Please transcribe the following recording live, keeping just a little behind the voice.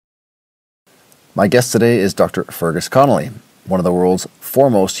My guest today is Dr. Fergus Connolly, one of the world's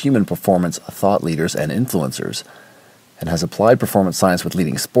foremost human performance thought leaders and influencers, and has applied performance science with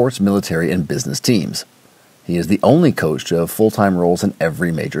leading sports, military, and business teams. He is the only coach to have full-time roles in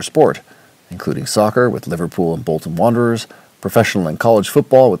every major sport, including soccer with Liverpool and Bolton Wanderers, professional and college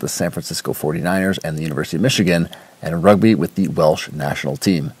football with the San Francisco 49ers and the University of Michigan, and rugby with the Welsh national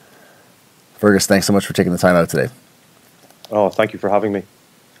team. Fergus, thanks so much for taking the time out today. Oh, thank you for having me.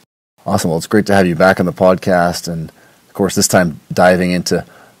 Awesome. Well, it's great to have you back on the podcast, and of course this time diving into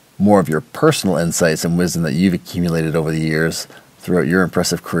more of your personal insights and wisdom that you've accumulated over the years throughout your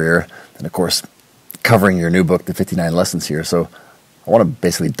impressive career, and of course covering your new book, The 59 Lessons here. So I want to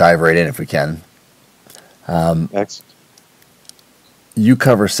basically dive right in if we can. Excellent. You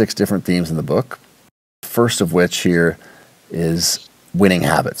cover 6 different themes in the book, first of which here is winning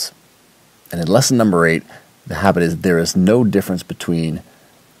habits. And in lesson number 8, the habit is there is no difference between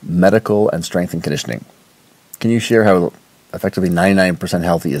medical and strength and conditioning. Can you share how effectively 99%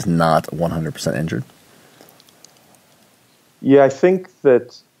 healthy is not 100% injured? Yeah, I think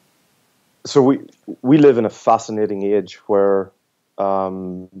that, so we live in a fascinating age where,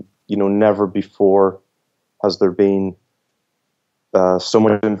 never before has there been so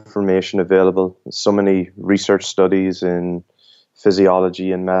much information available, so many research studies in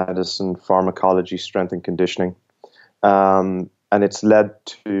physiology and medicine, pharmacology, strength and conditioning. And it's led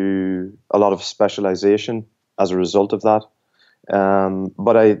to a lot of specialization as a result of that.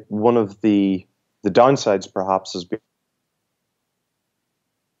 But one of the downsides perhaps has been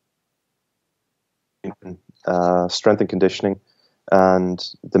strength and conditioning and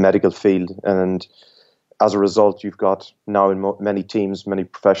the medical field. And as a result, you've got now in many teams, many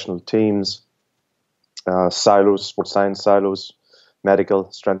professional teams, silos, sports science silos, medical,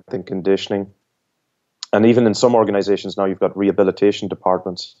 strength and conditioning. And even in some organizations now, you've got rehabilitation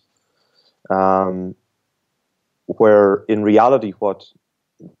departments, where in reality, what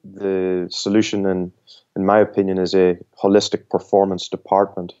the solution, in my opinion, is a holistic performance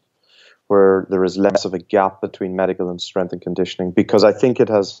department, where there is less of a gap between medical and strength and conditioning, because I think it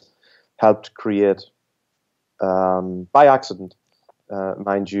has helped create, by accident,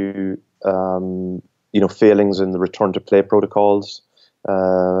 mind you, failings in the return to play protocols,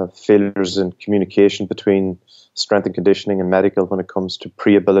 failures in communication between strength and conditioning and medical when it comes to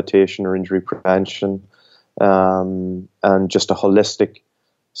prehabilitation or injury prevention, and just a holistic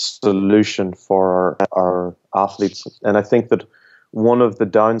solution for our athletes. And I think that one of the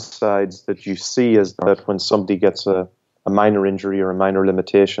downsides that you see is that when somebody gets a minor injury or a minor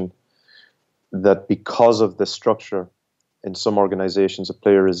limitation, that because of the structure in some organizations, a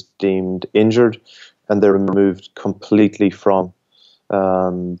player is deemed injured and they're removed completely from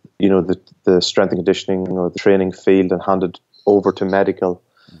the strength and conditioning or the training field and handed over to medical.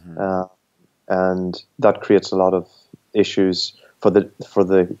 Mm-hmm. And that creates a lot of issues for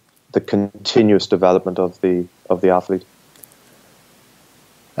the continuous development of the athlete.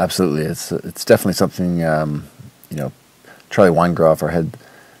 Absolutely. It's definitely something, Charlie Weingroff, our head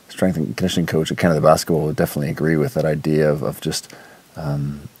strength and conditioning coach at Canada Basketball, would definitely agree with that idea of just,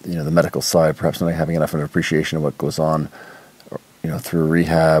 the medical side, perhaps not having enough of an appreciation of what goes on, through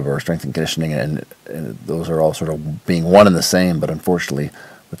rehab or strength and conditioning, and those are all sort of being one and the same. But unfortunately,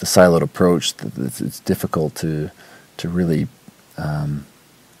 with the siloed approach, it's difficult to really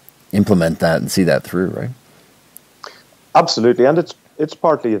implement that and see that through, right? Absolutely, and it's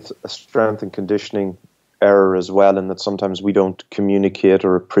partly a strength and conditioning error as well, in that sometimes we don't communicate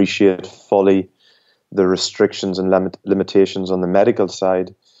or appreciate fully the restrictions and limitations on the medical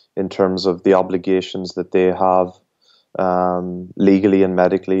side in terms of the obligations that they have legally and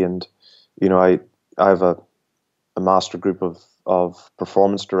medically. And I have a master group of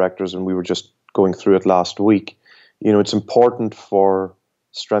performance directors, and we were just going through it last week. It's important for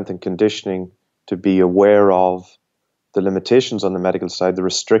strength and conditioning to be aware of the limitations on the medical side, the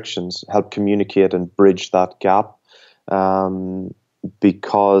restrictions, help communicate and bridge that gap,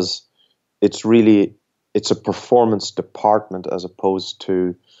 because it's a performance department as opposed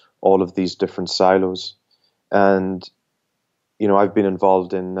to all of these different silos. And I've been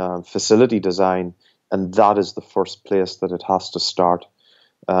involved in facility design, and that is the first place that it has to start.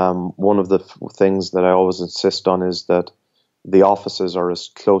 One of the things that I always insist on is that the offices are as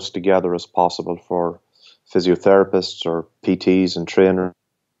close together as possible for physiotherapists or PTs and trainers,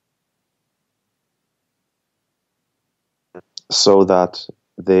 so that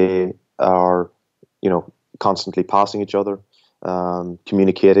they are, constantly passing each other,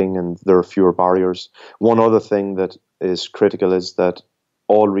 communicating, and there are fewer barriers. One other thing that is critical is that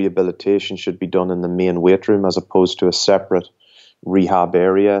all rehabilitation should be done in the main weight room as opposed to a separate rehab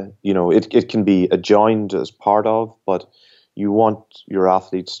area. It can be adjoined as part of, but you want your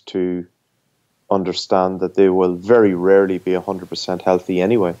athletes to understand that they will very rarely be 100% healthy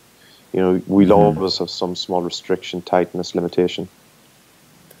anyway. We'll always have some small restriction, tightness, limitation.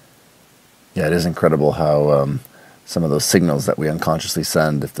 Yeah, it is incredible how some of those signals that we unconsciously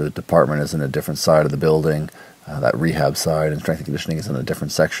send, if the department is in a different side of the building, that rehab side and strength and conditioning is in a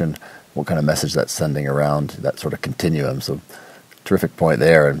different section, what kind of message that's sending around that sort of continuum. So terrific point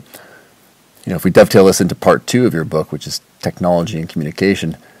there. And if we dovetail this into part 2 of your book, which is technology and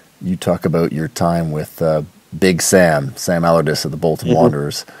communication, you talk about your time with Big Sam Allardyce of the Bolton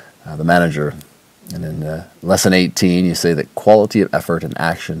Wanderers, the manager. And in lesson 18, you say that quality of effort and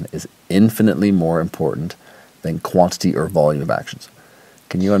action is infinitely more important than quantity or volume of actions.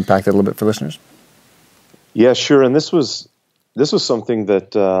 Can you unpack that a little bit for listeners? Yeah, sure. And this was something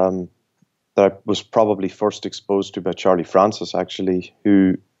that that I was probably first exposed to by Charlie Francis, actually,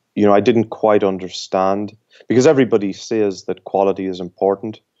 who I didn't quite understand, because everybody says that quality is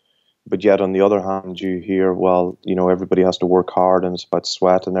important, but yet on the other hand, you hear, well, everybody has to work hard and it's about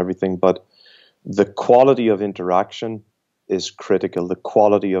sweat and everything, but the quality of interaction is critical, the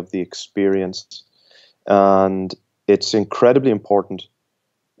quality of the experience. And it's incredibly important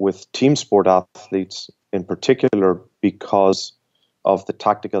with team sport athletes in particular because of the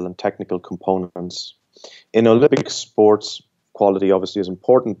tactical and technical components. In Olympic sports, quality obviously is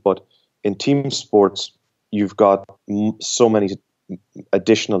important, but in team sports, you've got so many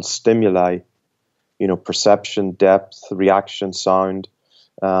additional stimuli, perception, depth, reaction, sound,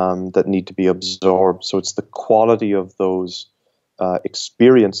 that need to be absorbed. So it's the quality of those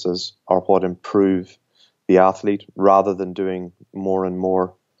experiences are what improve the athlete rather than doing more and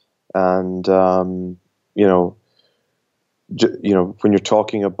more. And, when you're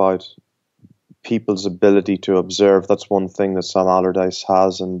talking about people's ability to observe, that's one thing that Sam Allyrdice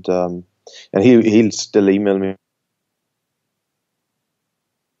has. And he'll still email me.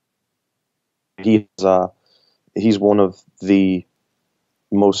 He's one of the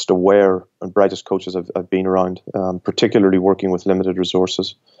most aware and brightest coaches I've been around, particularly working with limited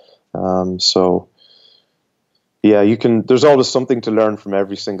resources. So yeah, there's always something to learn from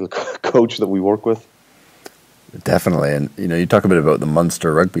every single coach that we work with. Definitely. And you talk a bit about the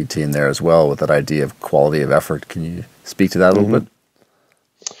Munster rugby team there as well, with that idea of quality of effort. Can you speak to that a little bit?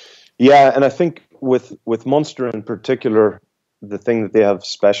 Yeah, and I think with Munster in particular, the thing that they have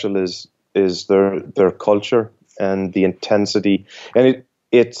special is their culture and the intensity. And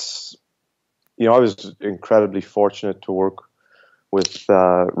it's I was incredibly fortunate to work with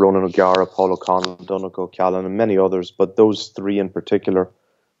Ronan O'Gara, Paul O'Connell, Donald O'Callaghan, and many others, but those three in particular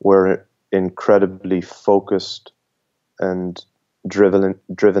were incredibly focused and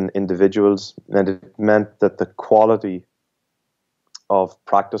driven individuals, and it meant that the quality of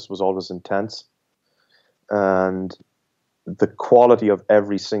practice was always intense, and the quality of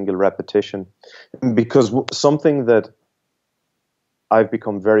every single repetition. Because something that I've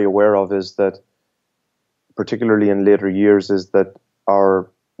become very aware of is that, particularly in later years, is that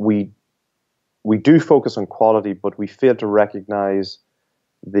we do focus on quality, but we fail to recognize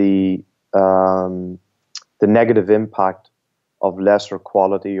the negative impact of lesser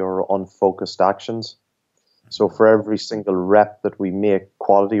quality or unfocused actions. So for every single rep that we make,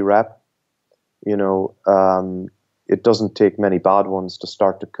 quality rep, it doesn't take many bad ones to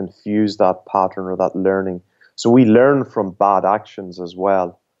start to confuse that pattern or that learning. So we learn from bad actions as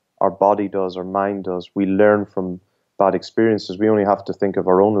well. Our body does, our mind does. We learn from bad experiences. We only have to think of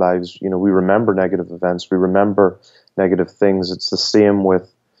our own lives. We remember negative events. We remember negative things. It's the same with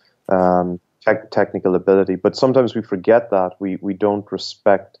technical ability. But sometimes we forget that. We don't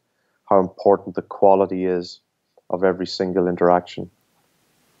respect how important the quality is of every single interaction.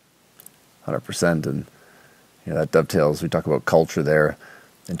 100%. And that dovetails, we talk about culture there,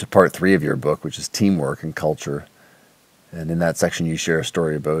 into part 3 of your book, which is teamwork and culture. And in that section, you share a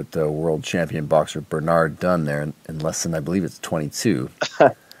story about world champion boxer Bernard Dunn there in lesson, I believe it's 22,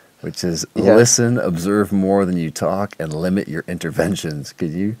 which is listen, observe more than you talk, and limit your interventions.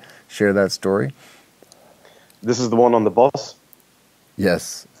 Could you share that story? This is the one on the bus?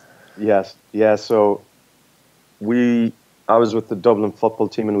 Yes. Yes. Yeah, so I was with the Dublin football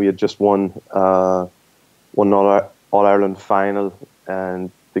team, and we had just won All-Ireland final,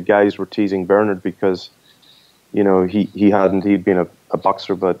 and the guys were teasing Bernard because he'd been a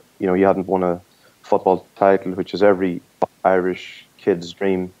boxer, but he hadn't won a football title, which is every Irish kid's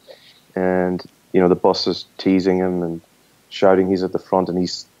dream. And the bus is teasing him and shouting he's at the front, and he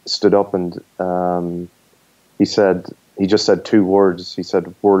stood up and he just said 2 words. He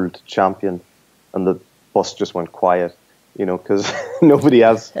said world champion, and the bus just went quiet. because nobody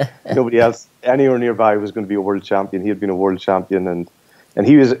else anywhere nearby was going to be a world champion. He had been a world champion, and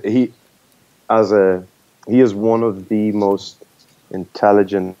he is one of the most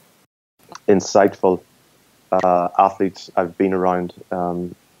intelligent, insightful athletes I've been around.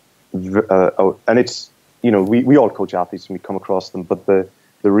 And it's, we all coach athletes and we come across them, but the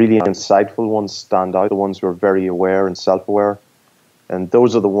really insightful ones stand out, the ones who are very aware and self-aware. And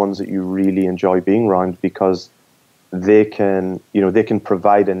those are the ones that you really enjoy being around, because they can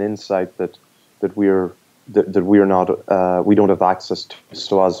provide an insight that we don't have access to.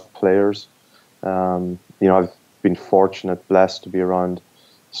 So as players, I've been fortunate, blessed to be around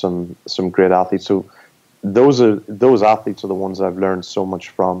some great athletes. So those athletes are the ones I've learned so much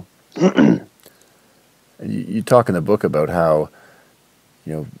from. You talk in the book about how,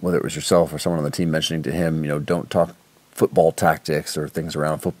 whether it was yourself or someone on the team mentioning to him, don't talk football tactics or things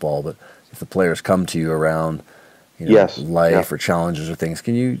around football, but if the players come to you around, yes, life or challenges or things,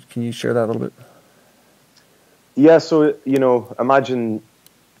 can you share that a little bit? Yeah. So imagine,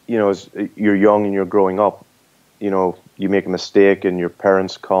 as you're young and you're growing up, you make a mistake and your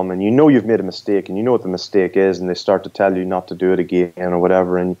parents come and you've made a mistake and you know what the mistake is, and they start to tell you not to do it again or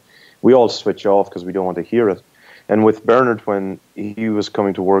whatever, and we all switch off because we don't want to hear it. And with Bernard, when he was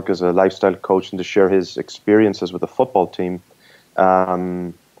coming to work as a lifestyle coach and to share his experiences with the football team,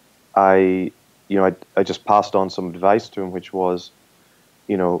 I just passed on some advice to him, which was,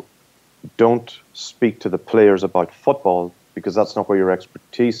 don't speak to the players about football, because that's not where your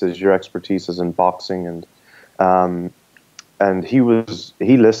expertise is. Your expertise is in boxing, and he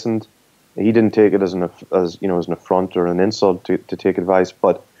listened. He didn't take it as an affront or an insult to take advice,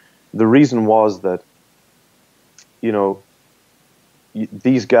 but the reason was that,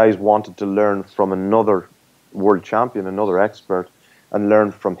 these guys wanted to learn from another world champion, another expert, and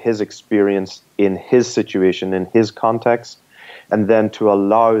learn from his experience in his situation, in his context, and then to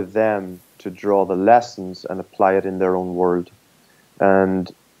allow them to draw the lessons and apply it in their own world.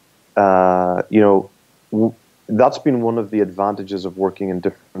 And, that's been one of the advantages of working in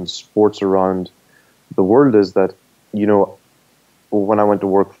different sports around the world, is that, when I went to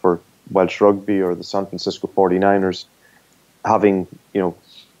work for Welsh Rugby or the San Francisco 49ers, having,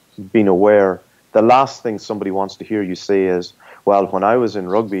 been aware, the last thing somebody wants to hear you say is, well, when I was in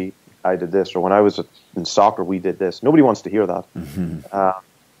rugby, I did this, or when I was in soccer, we did this. Nobody wants to hear that. Mm-hmm.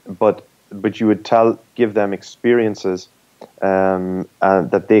 But you would give them experiences and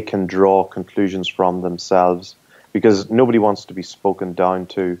that they can draw conclusions from themselves, because nobody wants to be spoken down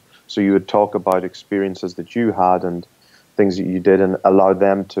to. So you would talk about experiences that you had and things that you did, and allow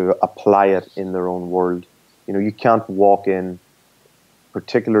them to apply it in their own world. You can't walk in,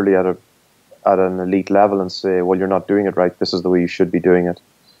 particularly at an elite level, and say, well, you're not doing it right, this is the way you should be doing it.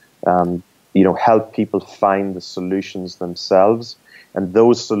 Help people find the solutions themselves, and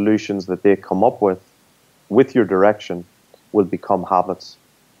those solutions that they come up with your direction, will become habits.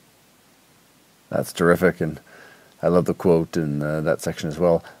 That's terrific, and I love the quote in that section as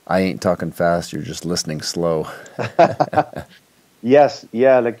well. I ain't talking fast, you're just listening slow. Yes,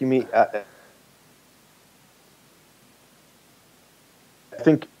 yeah, like you mean... I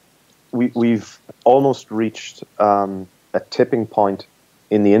think we've almost reached a tipping point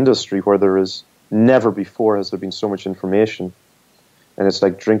in the industry where there is never before has there been so much information, and it's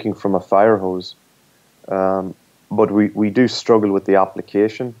like drinking from a fire hose. But we do struggle with the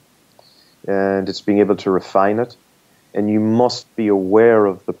application, and it's being able to refine it. And you must be aware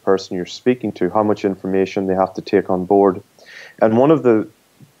of the person you're speaking to, how much information they have to take on board. And one of the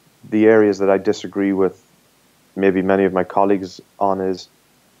areas that I disagree with maybe many of my colleagues on is,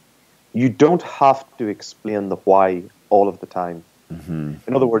 you don't have to explain the why all of the time. Mm-hmm.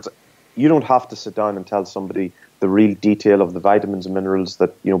 In other words, you don't have to sit down and tell somebody the real detail of the vitamins and minerals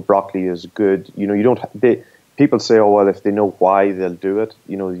that, broccoli is good. People say, oh, well, if they know why, they'll do it.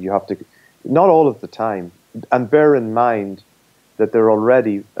 You have to, not all of the time. And bear in mind that they're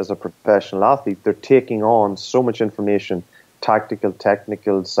already, as a professional athlete, they're taking on so much information, tactical,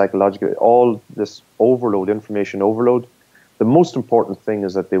 technical, psychological, all this information overload. The most important thing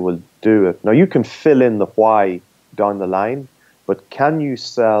is that they will do it. Now, you can fill in the why down the line, but can you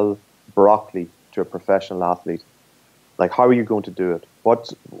sell broccoli to a professional athlete? Like, how are you going to do it?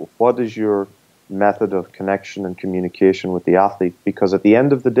 What is your method of connection and communication with the athlete? Because at the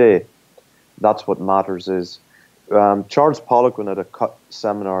end of the day, that's what matters. Is Charles Poliquin at a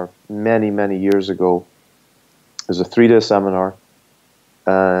seminar many, many years ago. It was a 3-day seminar,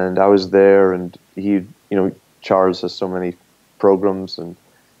 and I was there, and Charles has so many programs and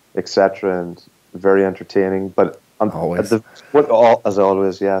etc. and very entertaining. But always. as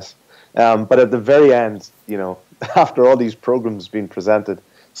always, yes. But at the very end, after all these programs being presented,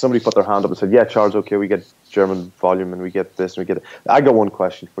 somebody put their hand up and said, yeah, Charles, okay, we get German volume and we get this and we get it. I got one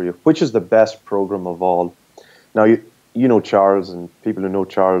question for you. Which is the best program of all? Now, you know Charles, and people who know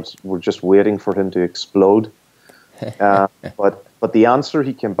Charles were just waiting for him to explode. But the answer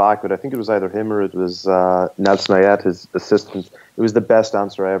he came back with, I think it was either him or it was Nelson Ayet, his assistant, it was the best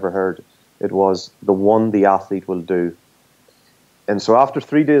answer I ever heard. It was the one the athlete will do. And so after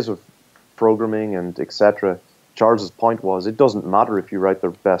 3 days of programming and etc., Charles's point was, it doesn't matter if you write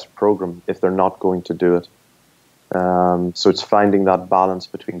their best program if they're not going to do it. So it's finding that balance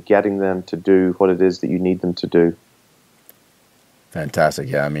between getting them to do what it is that you need them to do. Fantastic.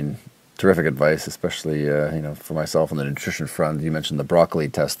 Yeah, I mean, terrific advice, especially for myself on the nutrition front. You mentioned the broccoli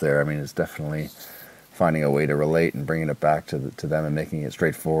test there. I mean, it's definitely finding a way to relate and bringing it back to them and making it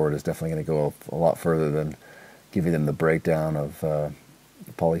straightforward is definitely going to go a lot further than giving them the breakdown of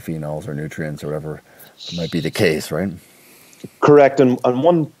polyphenols or nutrients or whatever might be the case, right? Correct. And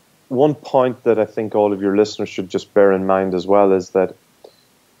one point that I think all of your listeners should just bear in mind as well is that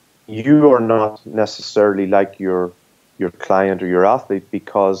you are not necessarily like your client or your athlete,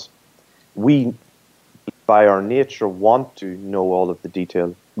 because we, by our nature, want to know all of the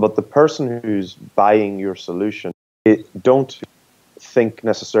detail. But the person who's buying your solution, they don't think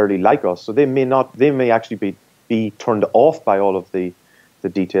necessarily like us. So they may actually be turned off by all of the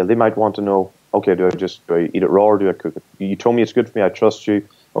detail. They might want to know, okay, do I eat it raw or do I cook it? You told me it's good for me, I trust you.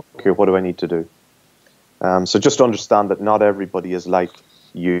 Okay, what do I need to do? So just understand that not everybody is like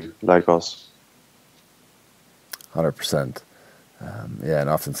you, like us. 100%. And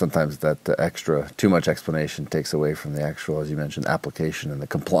often sometimes that extra, too much explanation takes away from the actual, as you mentioned, application and the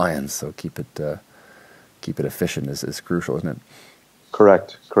compliance. So keep it efficient is crucial, isn't it?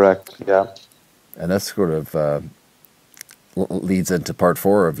 Correct, yeah. And that's sort of leads into part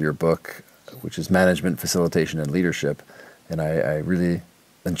 4 of your book, which is Management, Facilitation, and Leadership. And I really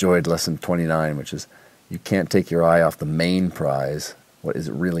enjoyed lesson 29, which is you can't take your eye off the main prize. What is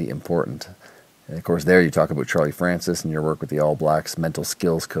really important? And of course, there you talk about Charlie Francis and your work with the All Blacks mental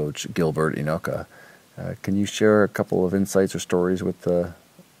skills coach Gilbert Enoka. Can you share a couple of insights or stories with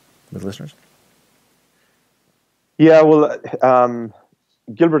listeners? Yeah, well,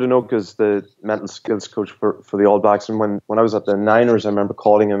 Gilbert Enoka is the mental skills coach for the All Blacks, and when I was at the Niners, I remember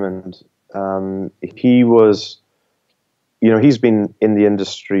calling him, and he was, he's been in the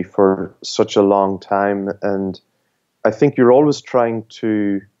industry for such a long time, and I think you're always trying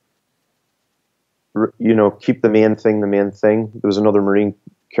to keep the main thing. There was another Marine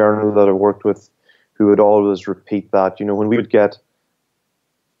colonel that I worked with who would always repeat that. When we would get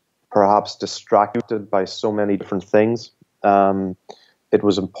perhaps distracted by so many different things, it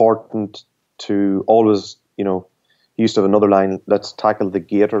was important to always, he used to have another line, let's tackle the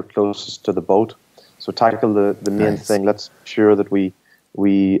gator closest to the boat. So tackle the main thing. Let's make sure that we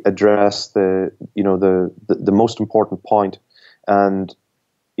address the most important point. And,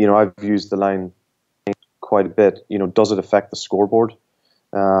 I've used the line quite a bit, does it affect the scoreboard?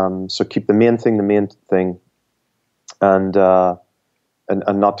 So keep the main thing, and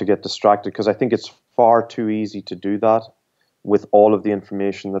not to get distracted, because I think it's far too easy to do that with all of the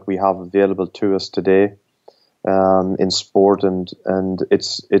information that we have available to us today in sport, and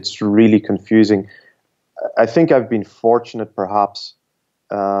it's really confusing. I think I've been fortunate, perhaps,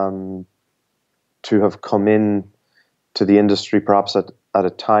 to have come in to the industry perhaps at a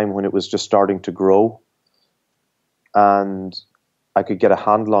time when it was just starting to grow, and I could get a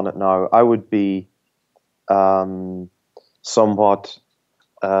handle on it now. I would be somewhat,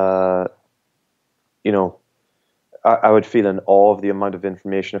 I would feel in awe of the amount of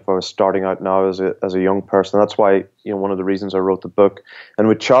information if I was starting out now as a young person. That's why, one of the reasons I wrote the book. And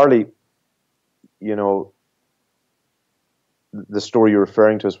with Charlie, the story you're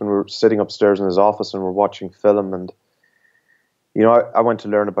referring to is when we were sitting upstairs in his office and we're watching film, and I went to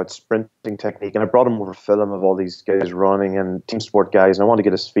learn about sprinting technique, and I brought him over film of all these guys running and team sport guys, and I wanted to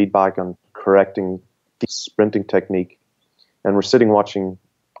get his feedback on correcting sprinting technique. And we're sitting watching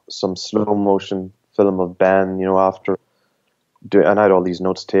some slow motion film of Ben, after and I had all these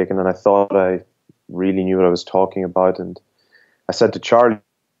notes taken, and I thought I really knew what I was talking about. And I said to Charlie,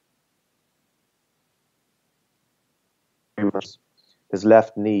 his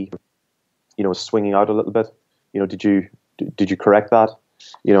left knee, was swinging out a little bit. Did you correct that?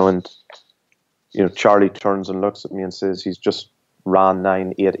 And Charlie turns and looks at me and says, he's just ran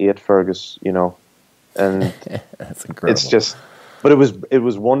 9.88, Fergus. And that's incredible. It's just, but it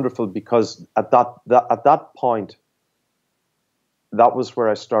was wonderful, because at that point, that was where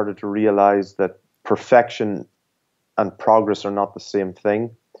I started to realize that perfection and progress are not the same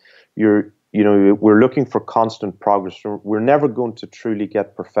thing. we're looking for constant progress. We're never going to truly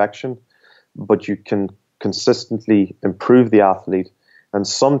get perfection, but you can consistently improve the athlete. And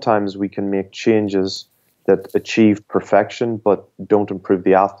sometimes we can make changes that achieve perfection, but don't improve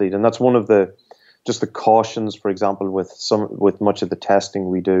the athlete. And that's one of the cautions, for example, with much of the testing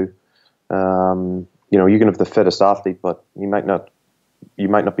we do. You can have the fittest athlete, but you might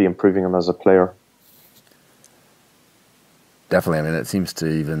not be improving him as a player. Definitely. I mean, it seems to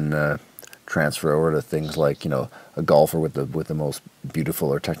even transfer over to things like, a golfer with the most beautiful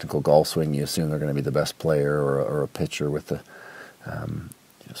or technical golf swing. You assume they're going to be the best player, or a pitcher with the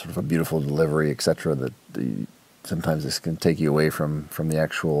sort of a beautiful delivery, etc. That sometimes this can take you away from the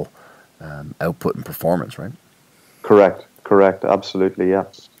actual output and performance, right? Correct. Absolutely, yeah.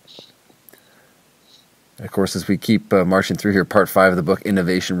 Of course, as we keep marching through here, part 5 of the book,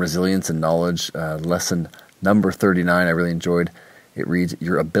 Innovation, Resilience, and Knowledge, lesson number 39, I really enjoyed. It reads,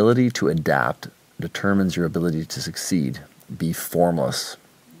 your ability to adapt determines your ability to succeed. Be formless.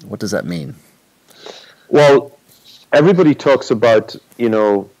 What does that mean? Well, everybody talks about,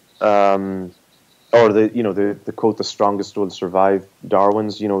 or the quote, the strongest will survive.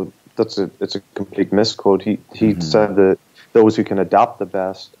 Darwin's, it's a complete misquote. He said that those who can adapt the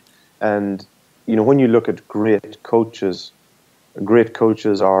best. And, when you look at great coaches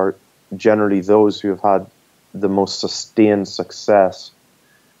are generally those who have had the most sustained success.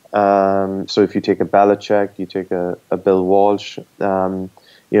 So if you take a Belichick, you take a Bill Walsh, even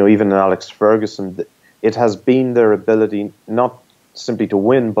an Alex Ferguson, it has been their ability not simply to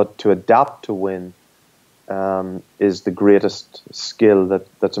win, but to adapt to win is the greatest skill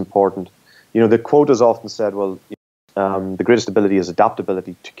that's important. The quote is often said, well, the greatest ability is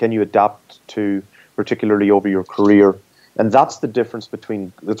adaptability. Can you adapt to, particularly over your career? And that's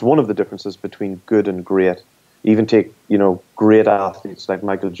one of the differences between good and great. Even take, great athletes like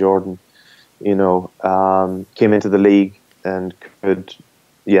Michael Jordan, came into the league and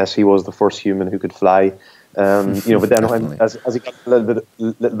he was the first human who could fly. But then as he got a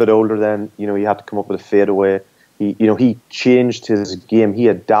little bit older, then, he had to come up with a fadeaway. He changed his game. He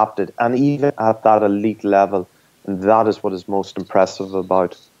adapted, and even at that elite level, and that is what is most impressive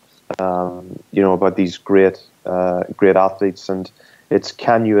about these great athletes. And it's,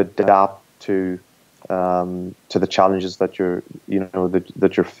 can you adapt to the challenges that you're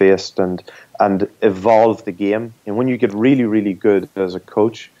faced, and evolve the game. And when you get really, really good as a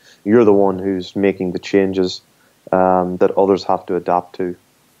coach, you're the one who's making the changes that others have to adapt to.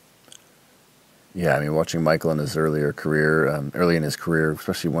 Yeah, I mean, watching Michael in his early in his career,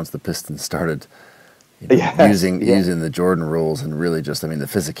 especially once the Pistons started using the Jordan rules, and really just, the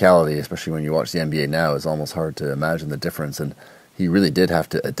physicality, especially when you watch the NBA now, is almost hard to imagine the difference. And he really did have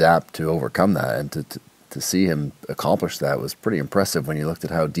to adapt to overcome that, and to see him accomplish that was pretty impressive when you looked at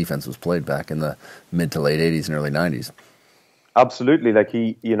how defense was played back in the mid to late 80s and early 90s. Absolutely. Like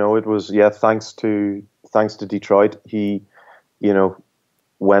it was, thanks to Detroit, he,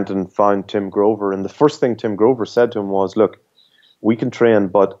 went and found Tim Grover. And the first thing Tim Grover said to him was, look, we can train,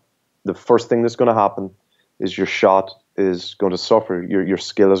 but the first thing that's going to happen is your shot is going to suffer. Your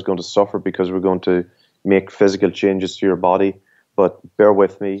skill is going to suffer, because we're going to make physical changes to your body. But bear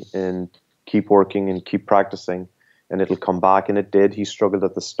with me and keep working and keep practicing, and it'll come back. And it did. He struggled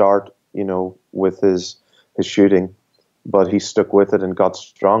at the start, with his shooting, but he stuck with it and got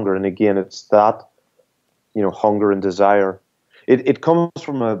stronger. And again, it's that, hunger and desire. It comes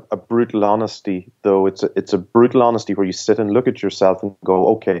from a brutal honesty, though. It's a brutal honesty where you sit and look at yourself and go,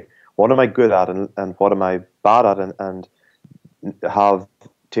 okay, what am I good at, and what am I bad at, and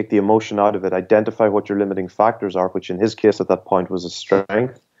take the emotion out of it, identify what your limiting factors are, which in his case at that point was a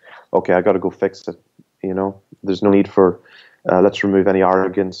strength. Okay, I got to go fix it. There's no need for, let's remove any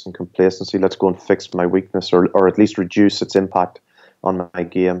arrogance and complacency. Let's go and fix my weakness, or at least reduce its impact on my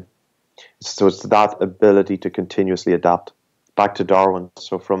game. So it's that ability to continuously adapt. Back to Darwin.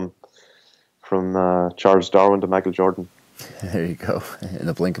 So from Charles Darwin to Michael Jordan. There you go. In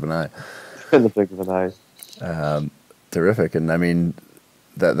the blink of an eye. In the blink of an eye. Terrific. And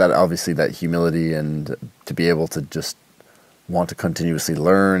that obviously, that humility, and to be able to just want to continuously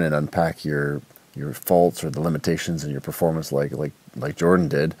learn and unpack your faults or the limitations in your performance, like Jordan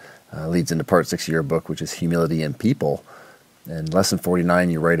did, leads into part 6 of your book, which is Humility in People. And lesson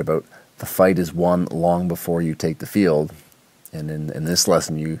 49, you write about the fight is won long before you take the field. And in this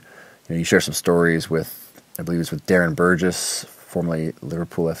lesson, you share some stories with, I believe it's with Darren Burgess, formerly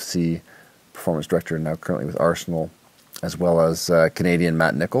Liverpool FC performance director, and now currently with Arsenal, as well as Canadian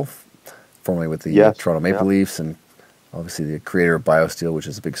Matt Nichol, formerly with the Toronto Maple Leafs, and obviously the creator of BioSteel, which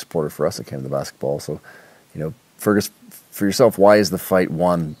is a big supporter for us at Canada Basketball. So, Fergus, For yourself, why is the fight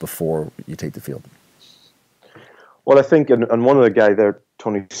won before you take the field? Well, I think, and one of the guys there,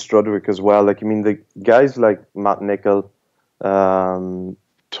 Tony Strudwick as well. Like, I mean, the guys like Matt Nicol, Tony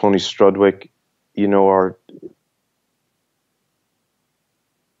Strudwick, you know, are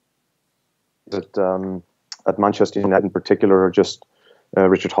at Manchester United in particular, are just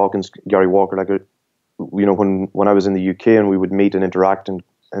Richard Hawkins, Gary Walker. Like, you know, when I was in the UK and we would meet and interact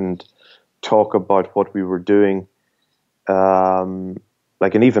and talk about what we were doing,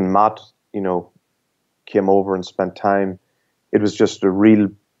 like, and even Matt, you know, came over and spent time. It was just a real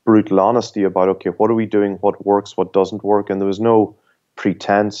brutal honesty about, okay, what are we doing, what works, what doesn't work, and there was no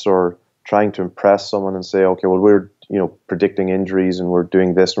pretense or trying to impress someone and say, okay, well, we're, you know, predicting injuries and we're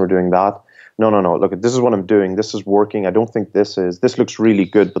doing this and we're doing that. No. Look, this is what I'm doing. This is working. I don't think this looks really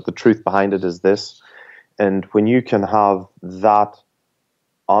good, but the truth behind it is this. And when you can have that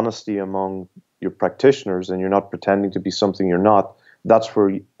honesty among your practitioners and you're not pretending to be something you're not, that's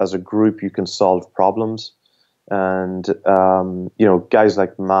where, as a group, you can solve problems. And, you know, guys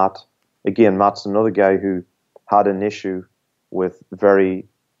like Matt, again, Matt's another guy who had an issue with very,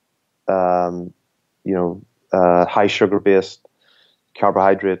 high sugar-based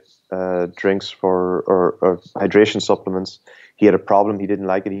carbohydrate drinks or hydration supplements. He had a problem. He didn't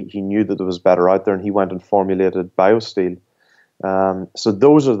like it. He knew that there was better out there, and he went and formulated BioSteel. So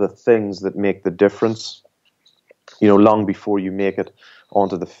those are the things that make the difference, you know, long before you make it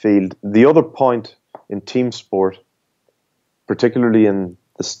onto the field. The other point in team sport, particularly in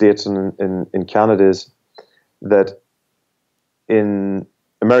the States and in Canada, is that in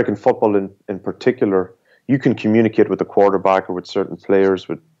American football in particular, you can communicate with the quarterback or with certain players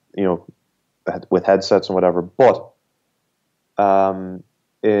with headsets and whatever. But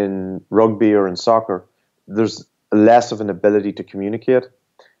in rugby or in soccer, there's less of an ability to communicate.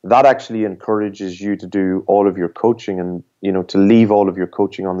 That actually encourages you to do all of your coaching and, you know, to leave all of your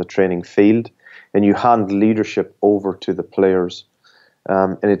coaching on the training field, and you hand leadership over to the players.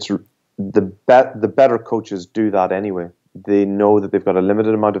 And it's the better coaches do that anyway. They know that they've got a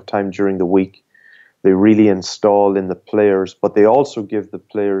limited amount of time during the week. They really install in the players, but they also give the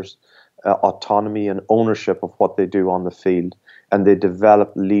players autonomy and ownership of what they do on the field, and they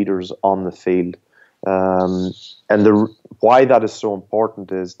develop leaders on the field. And why that is so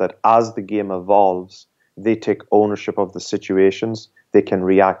important is that as the game evolves, they take ownership of the situations, they can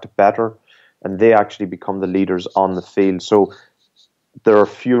react better, and they actually become the leaders on the field. So there are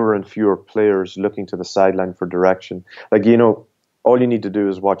fewer and fewer players looking to the sideline for direction. Like, you know, all you need to do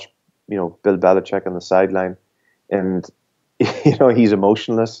is watch, you know, Bill Belichick on the sideline, and, you know, he's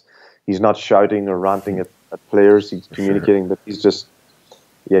emotionless. He's not shouting or ranting at players. He's communicating, but he's just,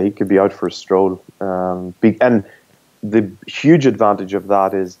 he could be out for a stroll. And the huge advantage of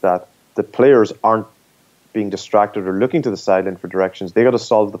that is that the players aren't being distracted or looking to the sideline for directions. They got to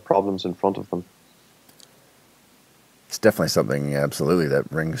solve the problems in front of them. It's definitely something, absolutely,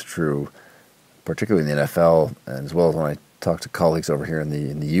 that rings true, particularly in the NFL, and as well as when I talk to colleagues over here in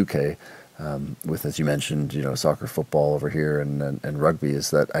the UK, with, as you mentioned, you know, soccer, football over here, and rugby,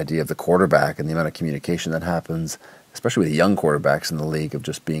 is that idea of the quarterback and the amount of communication that happens, especially with young quarterbacks in the league, of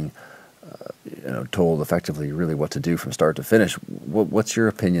just being, told effectively really what to do from start to finish. What's your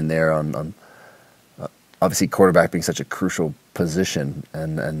opinion there on obviously quarterback being such a crucial position,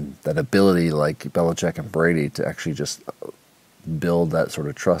 and that ability, like Belichick and Brady, to actually just build that sort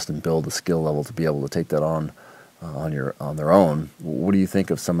of trust and build the skill level to be able to take that on their own? What do you think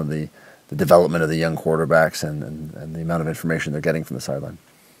of some of the development of the young quarterbacks and the amount of information they're getting from the sideline?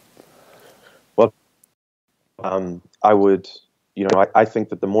 Well, I would, I think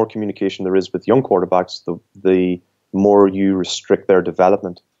that the more communication there is with young quarterbacks, the more you restrict their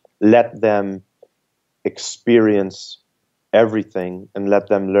development. Let them experience everything and let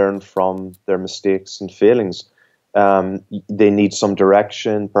them learn from their mistakes and failings. They need some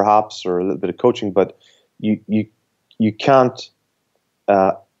direction, perhaps, or a little bit of coaching, but you can't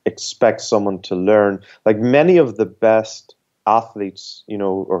expect someone to learn. Like many of the best athletes,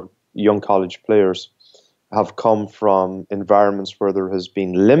 or young college players, have come from environments where there has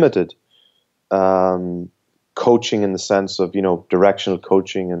been limited coaching, in the sense of, directional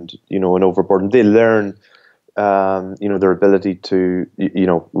coaching and, an overboard. And they learn, their ability to,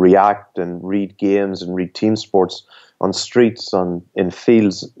 react and read games and read team sports on streets, in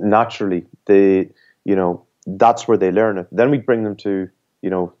fields, naturally. They, that's where they learn it. Then we bring them to,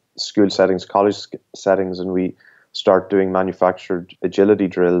 school settings, college settings, and we start doing manufactured agility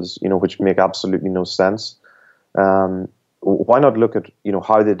drills, which make absolutely no sense. Why not look at,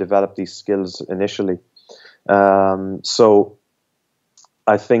 how they develop these skills initially? So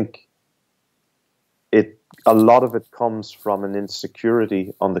I think a lot of it comes from an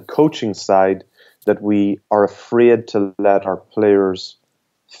insecurity on the coaching side, that we are afraid to let our players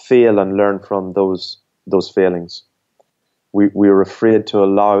fail and learn from those failings. We are afraid to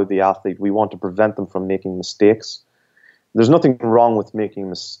allow the athlete. We want to prevent them from making mistakes. There's nothing wrong with making a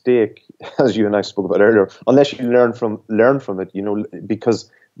mistake, as you and I spoke about earlier, unless you learn from it, you know,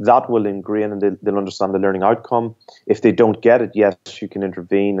 because that will ingrain, and they'll understand the learning outcome. If they don't get it, yes, you can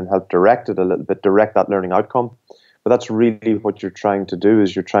intervene and help direct it a little bit, direct that learning outcome. But that's really what you're trying to do,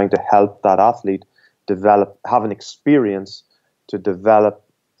 is you're trying to help that athlete develop, have an experience to develop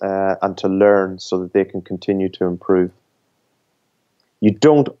and to learn, so that they can continue to improve. You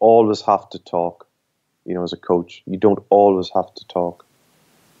don't always have to talk, you know, as a coach. You don't always have to talk.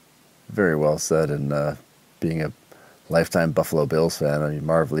 Very well said. And being a lifetime Buffalo Bills fan, I mean,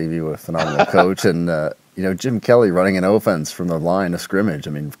 Marv Levy, what a phenomenal coach, and you know, Jim Kelly running an offense from the line of scrimmage.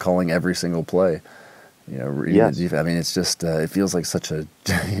 I mean, calling every single play. You know, yes. I mean, it's just it feels like such a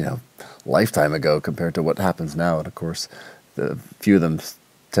lifetime ago compared to what happens now. And of course, the few of them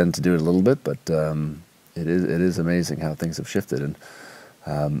tend to do it a little bit, but it is amazing how things have shifted. And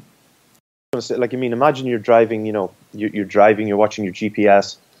like, I mean, imagine you're driving. You know, you're driving. You're watching your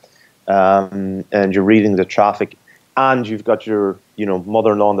GPS, and you're reading the traffic, and you've got your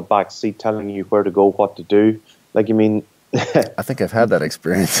mother-in-law in the back seat telling you where to go, what to do. Like, I mean. I think I've had that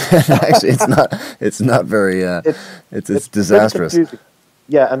experience. Actually, it's not very. It's disastrous.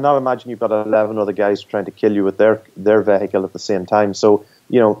 Yeah, and now imagine you've got 11 other guys trying to kill you with their vehicle at the same time. So,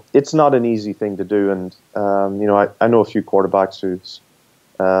 you know, it's not an easy thing to do. And you know, I know a few quarterbacks who's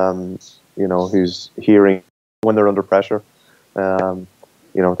hearing when they're under pressure.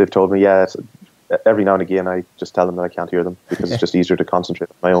 You know, they've told me, yeah, every now and again I just tell them that I can't hear them, because it's just easier to concentrate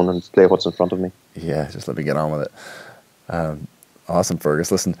on my own and play what's in front of me. Yeah, just let me get on with it. Awesome,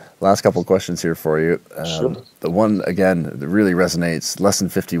 Fergus. Listen, last couple of questions here for you. Sure. The one, again, that really resonates, lesson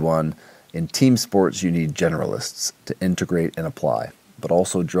 51, in team sports you need generalists to integrate and apply, but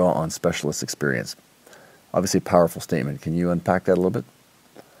also draw on specialist experience. Obviously a powerful statement. Can you unpack that a little bit?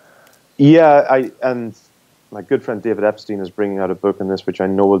 Yeah, and my good friend David Epstein is bringing out a book on this, which I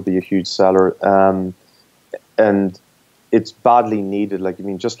know will be a huge seller. And it's badly needed. Like, I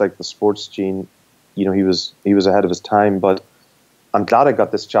mean, just like the sports gene, you know, he was ahead of his time, but I'm glad I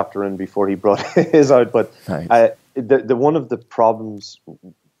got this chapter in before he brought his out. But nice. The one of the problems,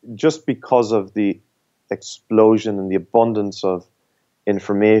 just because of the explosion and the abundance of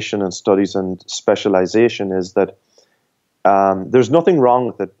information and studies and specialization, is that there's nothing wrong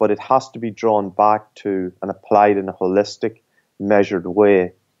with it, but it has to be drawn back to and applied in a holistic, measured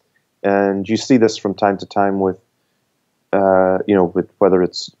way. And you see this from time to time with whether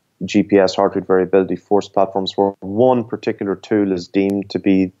it's GPS, heart rate variability, force platforms, where one particular tool is deemed to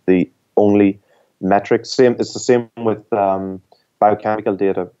be the only metric. It's the same with biochemical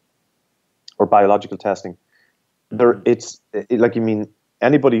data or biological testing.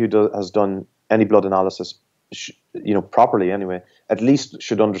 Anybody who has done any blood analysis, properly anyway, at least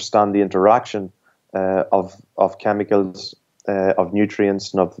should understand the interaction of chemicals, of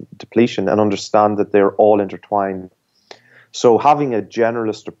nutrients, and of depletion, and understand that they're all intertwined. So having a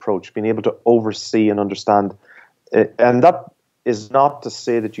generalist approach, being able to oversee and understand, and that is not to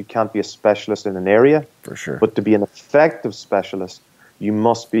say that you can't be a specialist in an area, for sure, but to be an effective specialist, you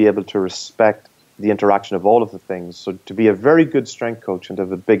must be able to respect the interaction of all of the things. So to be a very good strength coach and to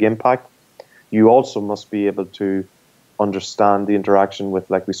have a big impact, you also must be able to understand the interaction with,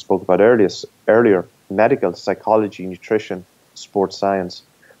 like we spoke about earlier, medical, psychology, nutrition, sports science.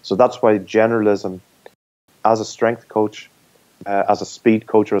 So that's why generalism, as a strength coach, as a speed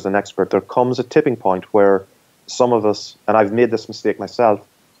coach, or as an expert, there comes a tipping point where some of us, and I've made this mistake myself,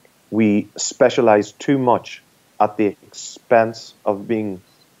 we specialize too much at the expense of being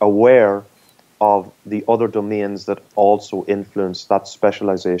aware of the other domains that also influence that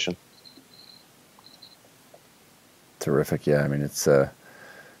specialization. Terrific. Yeah, I mean, it's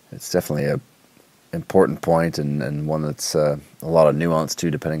definitely a important point, and one that's a lot of nuance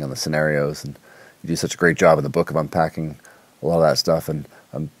too, depending on the scenarios. And you do such a great job in the book of unpacking a lot of that stuff. And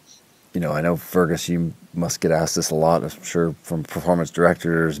I know, Fergus, you must get asked this a lot, I'm sure, from performance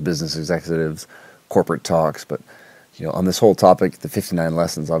directors, business executives, corporate talks. But on this whole topic, the 59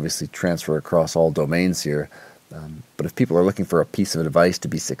 lessons obviously transfer across all domains here. But if people are looking for a piece of advice to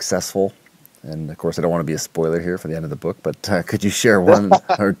be successful, and of course I don't want to be a spoiler here for the end of the book, but could you share one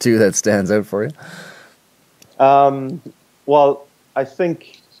or two that stands out for you? Well, I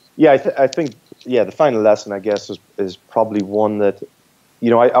think the final lesson, I guess, is probably one that,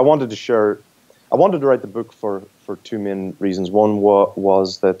 I wanted to write the book for two main reasons. One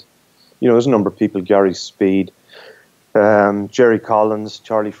was that there's a number of people, Gary Speed, Jerry Collins,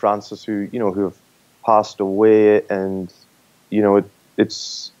 Charlie Francis, who have passed away, and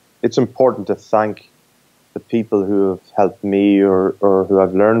it's important to thank the people who have helped me or who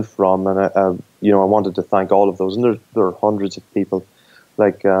I've learned from, and I wanted to thank all of those, and there are hundreds of people,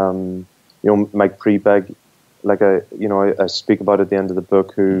 like Mike Prebeg, like I speak about at the end of the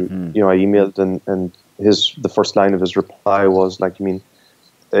book, who I emailed, and the first line of his reply was like, he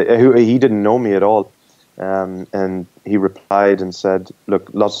didn't know me at all, and he replied and said, look,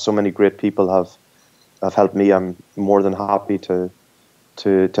 so many great people have helped me. I'm more than happy to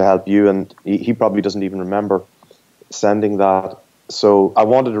help you. And he probably doesn't even remember sending that. So I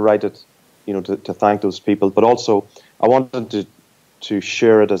wanted to write it, to thank those people, but also I wanted to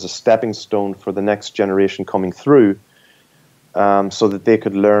share it as a stepping stone for the next generation coming through, so that they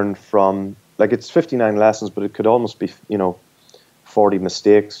could learn from, like, it's 59 lessons, but it could almost be, 40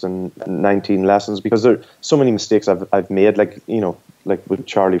 mistakes and 19 lessons, because there are so many mistakes I've made, like with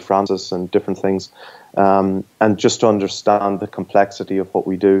Charlie Francis and different things, and just to understand the complexity of what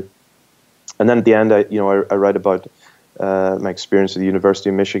we do. And then at the end, I write about my experience at the University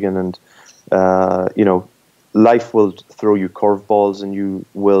of Michigan, and life will throw you curveballs, and you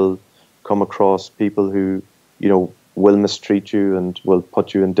will come across people who will mistreat you and will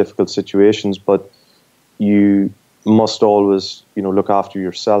put you in difficult situations, but you must always look after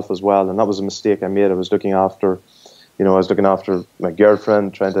yourself as well. And that was a mistake I made. I was looking after my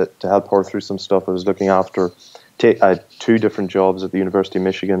girlfriend, trying to help her through some stuff. I was looking after, I had 2 different jobs at the University of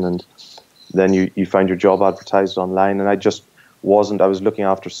Michigan, and then you find your job advertised online, and I was looking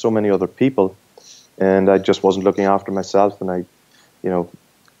after so many other people, and I just wasn't looking after myself, and I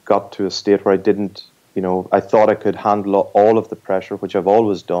got to a state where I didn't, I thought I could handle all of the pressure, which I've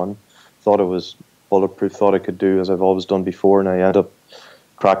always done, thought it was bulletproof, thought I could do as I've always done before, and I ended up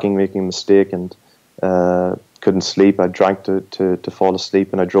making a mistake, and couldn't sleep. I drank to fall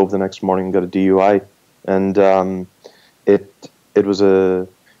asleep, and I drove the next morning and got a DUI, and it was a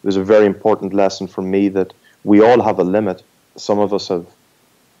very important lesson for me that we all have a limit. Some of us have,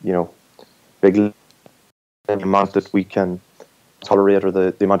 big amount that we can tolerate, or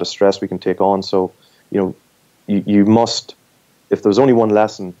the amount of stress we can take on. So, you must, if there's only one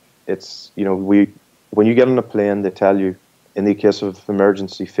lesson, it's, when you get on a plane, they tell you, in the case of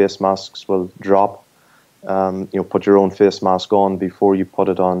emergency, face masks will drop. Put your own face mask on before you put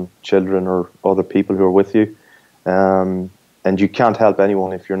it on children or other people who are with you. And you can't help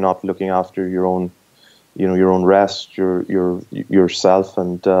anyone if you're not looking after your own, your own rest, yourself.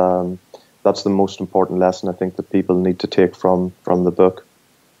 And that's the most important lesson I think that people need to take from the book.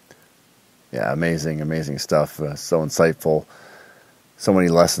 Yeah, amazing stuff. So insightful. So many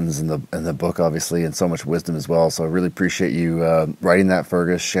lessons in the book, obviously, and so much wisdom as well. So I really appreciate you writing that,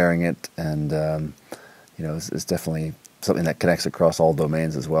 Fergus, sharing it, and it's definitely something that connects across all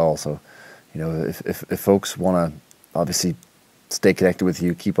domains as well. So, if folks want to obviously stay connected with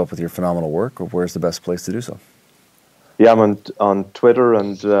you, keep up with your phenomenal work, where's the best place to do so? Yeah, I'm on Twitter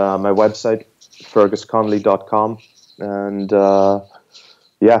and my website, fergusconnolly.com, and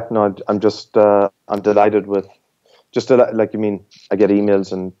I'm delighted with. I get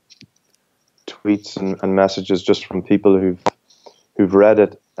emails and tweets and messages just from people who've read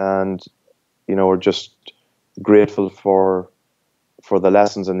it, and are just grateful for the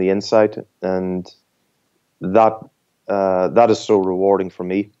lessons and the insight, and that is so rewarding for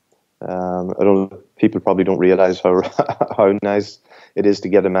me. People probably don't realize how nice it is to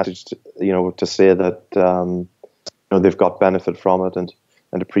get a message to say that they've got benefit from it, and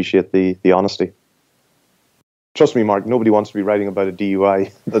appreciate the honesty. Trust me, Mark, nobody wants to be writing about a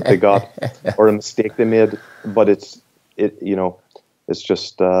DUI that they got or a mistake they made, but it's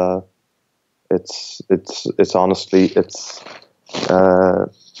just it's honestly, it's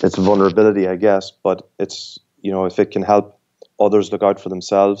vulnerability, I guess, but it's, if it can help others look out for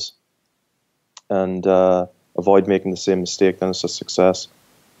themselves and avoid making the same mistake, then it's a success.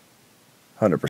 100%.